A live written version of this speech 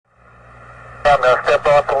I'm going to step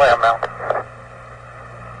off the limb now.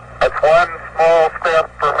 That's one small step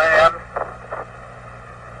for man,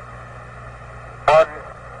 one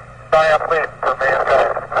giant leap for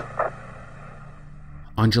mankind.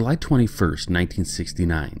 On July 21st,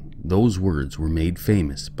 1969, those words were made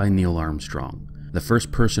famous by Neil Armstrong, the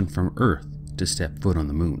first person from Earth to step foot on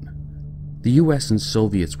the moon. The US and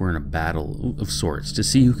Soviets were in a battle of sorts to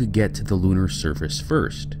see who could get to the lunar surface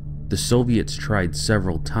first. The Soviets tried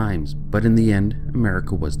several times, but in the end,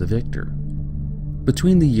 America was the victor.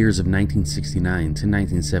 Between the years of 1969 to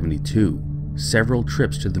 1972, several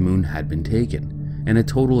trips to the moon had been taken, and a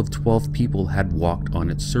total of 12 people had walked on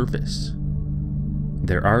its surface.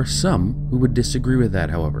 There are some who would disagree with that,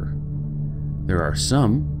 however. There are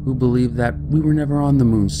some who believe that we were never on the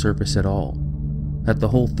moon's surface at all, that the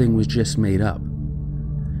whole thing was just made up,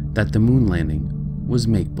 that the moon landing was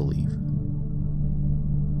make-believe.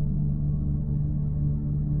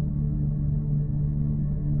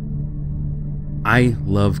 I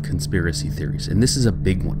love conspiracy theories, and this is a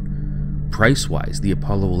big one. Price-wise, the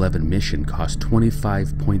Apollo 11 mission cost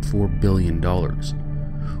 $25.4 billion,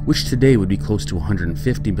 which today would be close to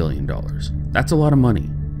 $150 billion. That's a lot of money.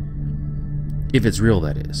 If it's real,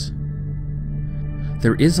 that is.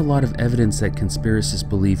 There is a lot of evidence that conspiracists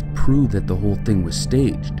believe prove that the whole thing was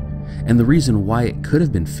staged, and the reason why it could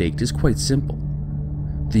have been faked is quite simple.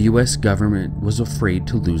 The US government was afraid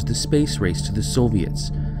to lose the space race to the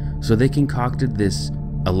Soviets, so they concocted this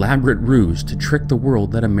elaborate ruse to trick the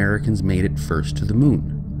world that Americans made it first to the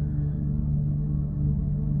moon.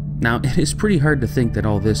 Now, it is pretty hard to think that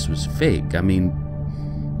all this was fake. I mean,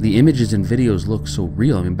 the images and videos look so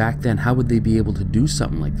real. I mean, back then, how would they be able to do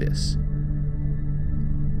something like this?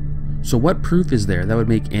 So what proof is there that would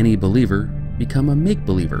make any believer become a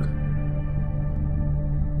make-believer?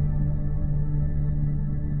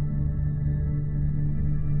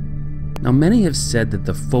 Now, many have said that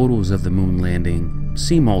the photos of the moon landing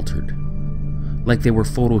seem altered, like they were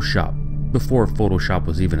photoshopped before Photoshop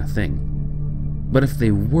was even a thing. But if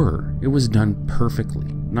they were, it was done perfectly.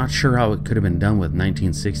 Not sure how it could have been done with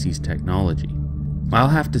 1960s technology. I'll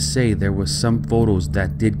have to say there was some photos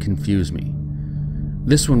that did confuse me.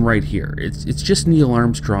 This one right here, it's just Neil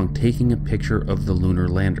Armstrong taking a picture of the lunar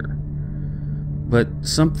lander. But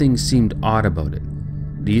something seemed odd about it.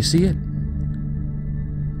 Do you see it?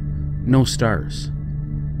 No stars.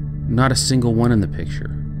 Not a single one in the picture.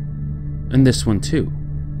 And this one too.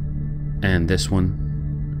 And this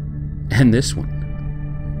one. And this one.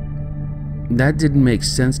 That didn't make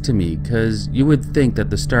sense to me, because you would think that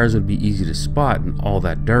the stars would be easy to spot in all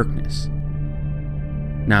that darkness.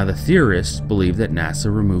 Now, the theorists believe that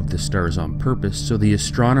NASA removed the stars on purpose so the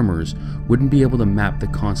astronomers wouldn't be able to map the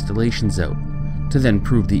constellations out, to then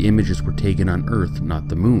prove the images were taken on Earth, not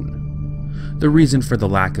the moon. The reason for the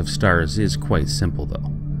lack of stars is quite simple,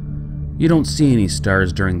 though. You don't see any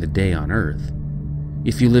stars during the day on Earth.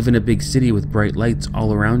 If you live in a big city with bright lights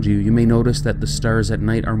all around you, you may notice that the stars at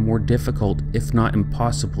night are more difficult, if not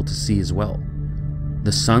impossible, to see as well.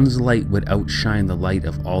 The sun's light would outshine the light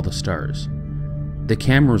of all the stars. The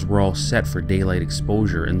cameras were all set for daylight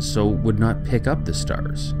exposure and so would not pick up the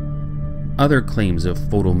stars. Other claims of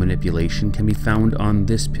photo manipulation can be found on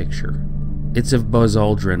this picture. It's of Buzz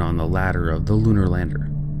Aldrin on the ladder of the lunar lander.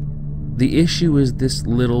 The issue is this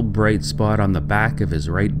little bright spot on the back of his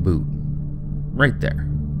right boot. Right there.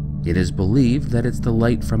 It is believed that it's the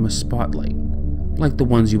light from a spotlight, like the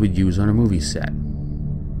ones you would use on a movie set.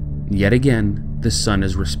 Yet again, the sun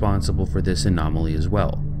is responsible for this anomaly as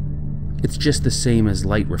well. It's just the same as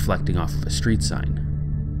light reflecting off of a street sign.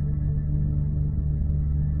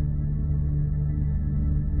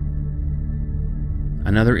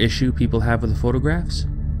 Another issue people have with the photographs?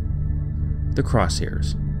 The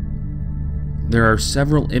crosshairs. There are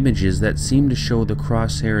several images that seem to show the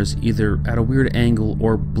crosshairs either at a weird angle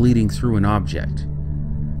or bleeding through an object.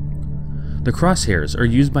 The crosshairs are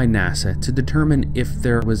used by NASA to determine if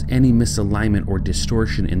there was any misalignment or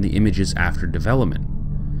distortion in the images after development.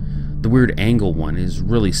 The weird angle one is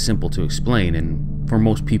really simple to explain and for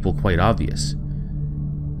most people quite obvious.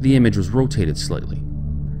 The image was rotated slightly.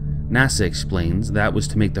 NASA explains that was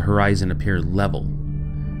to make the horizon appear level.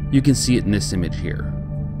 You can see it in this image here.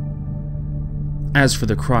 As for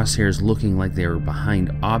the crosshairs looking like they were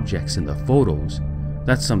behind objects in the photos,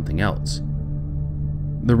 that's something else.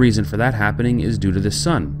 The reason for that happening is due to the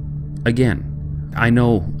sun. Again, I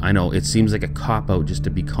know, it seems like a cop-out just to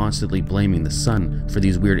be constantly blaming the sun for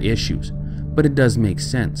these weird issues, but it does make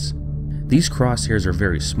sense. These crosshairs are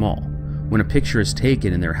very small. When a picture is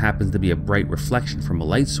taken and there happens to be a bright reflection from a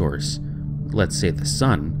light source, let's say the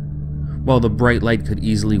sun, well, the bright light could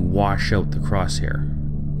easily wash out the crosshair.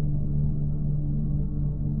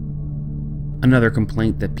 Another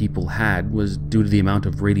complaint that people had was due to the amount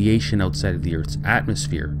of radiation outside of the Earth's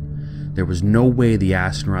atmosphere. There was no way the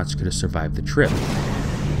astronauts could have survived the trip.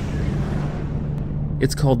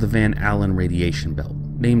 It's called the Van Allen radiation belt,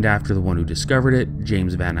 named after the one who discovered it,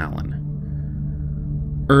 James Van Allen.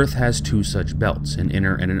 Earth has two such belts, an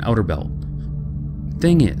inner and an outer belt.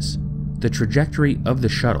 Thing is, the trajectory of the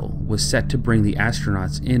shuttle was set to bring the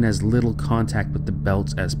astronauts in as little contact with the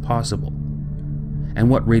belts as possible, and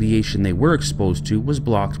what radiation they were exposed to was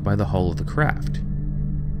blocked by the hull of the craft.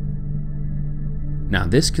 Now,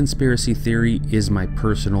 this conspiracy theory is my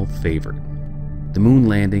personal favorite. The moon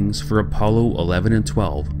landings for Apollo 11 and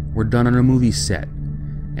 12 were done on a movie set,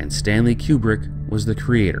 and Stanley Kubrick was the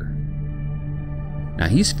creator. Now,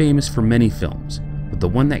 he's famous for many films, but the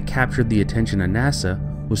one that captured the attention of NASA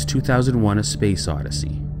was 2001: A Space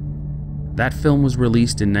Odyssey. That film was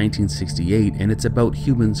released in 1968, and it's about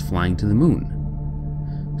humans flying to the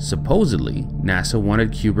moon. Supposedly, NASA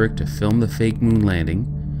wanted Kubrick to film the fake moon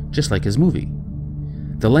landing, just like his movie.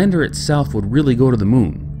 The lander itself would really go to the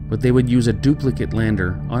moon, but they would use a duplicate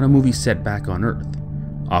lander on a movie set back on Earth,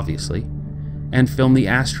 obviously, and film the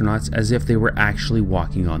astronauts as if they were actually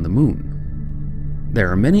walking on the moon. There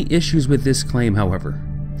are many issues with this claim, however.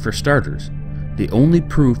 For starters, the only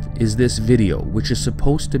proof is this video, which is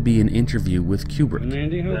supposed to be an interview with Kubrick.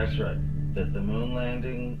 That's right. That the moon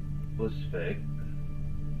landing was fake.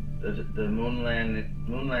 The moon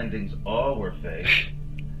landings all were fake.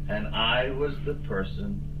 And I was the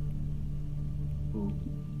person who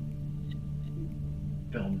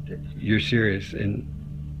filmed it. You're serious, and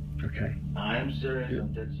okay. I'm serious,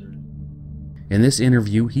 I'm dead serious. In this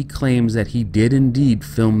interview, he claims that he did indeed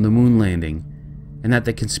film the moon landing, and that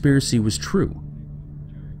the conspiracy was true.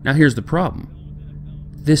 Now here's the problem.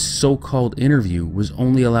 This so-called interview was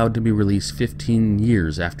only allowed to be released 15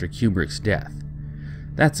 years after Kubrick's death.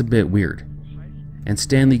 That's a bit weird. And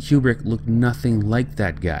Stanley Kubrick looked nothing like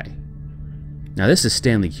that guy. Now this is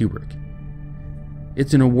Stanley Kubrick.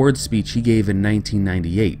 It's an award speech he gave in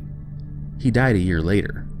 1998. He died a year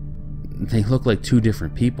later. They look like two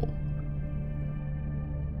different people.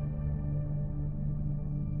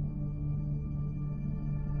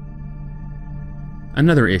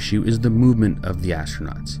 Another issue is the movement of the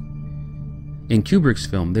astronauts. In Kubrick's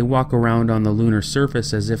film, they walk around on the lunar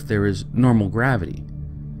surface as if there is normal gravity.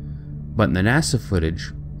 But in the NASA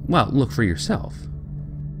footage, well, look for yourself.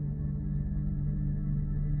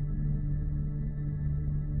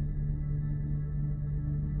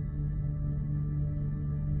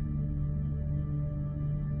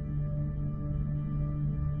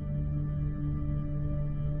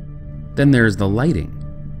 Then there's the lighting.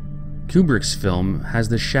 Kubrick's film has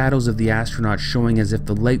the shadows of the astronauts showing as if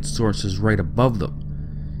the light source is right above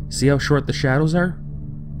them. See how short the shadows are?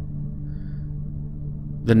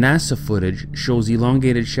 The NASA footage shows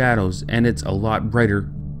elongated shadows, and it's a lot brighter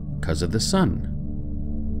because of the sun.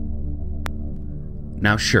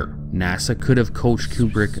 Now sure, NASA could have coached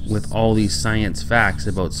Kubrick with all these science facts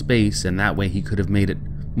about space, and that way he could have made it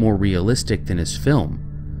more realistic than his film.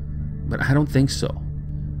 But I don't think so.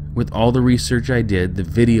 With all the research I did, the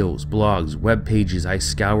videos, blogs, web pages I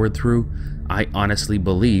scoured through, I honestly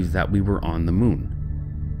believe that we were on the moon.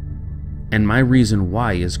 And my reason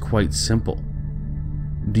why is quite simple.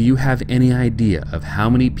 Do you have any idea of how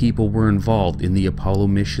many people were involved in the Apollo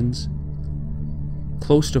missions?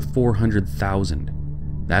 Close to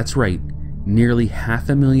 400,000. That's right, nearly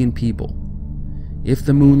 500,000 people. If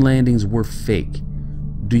the moon landings were fake,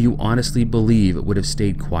 do you honestly believe it would have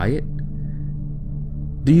stayed quiet?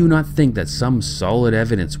 Do you not think that some solid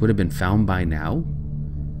evidence would have been found by now?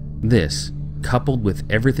 This, coupled with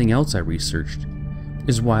everything else I researched,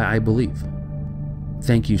 is why I believe.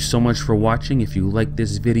 Thank you so much for watching. If you liked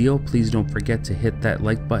this video, please don't forget to hit that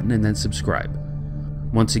like button and then subscribe.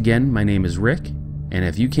 Once again, my name is Rick, and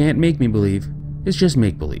if you can't make me believe, it's just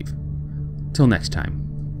make believe. Till next time.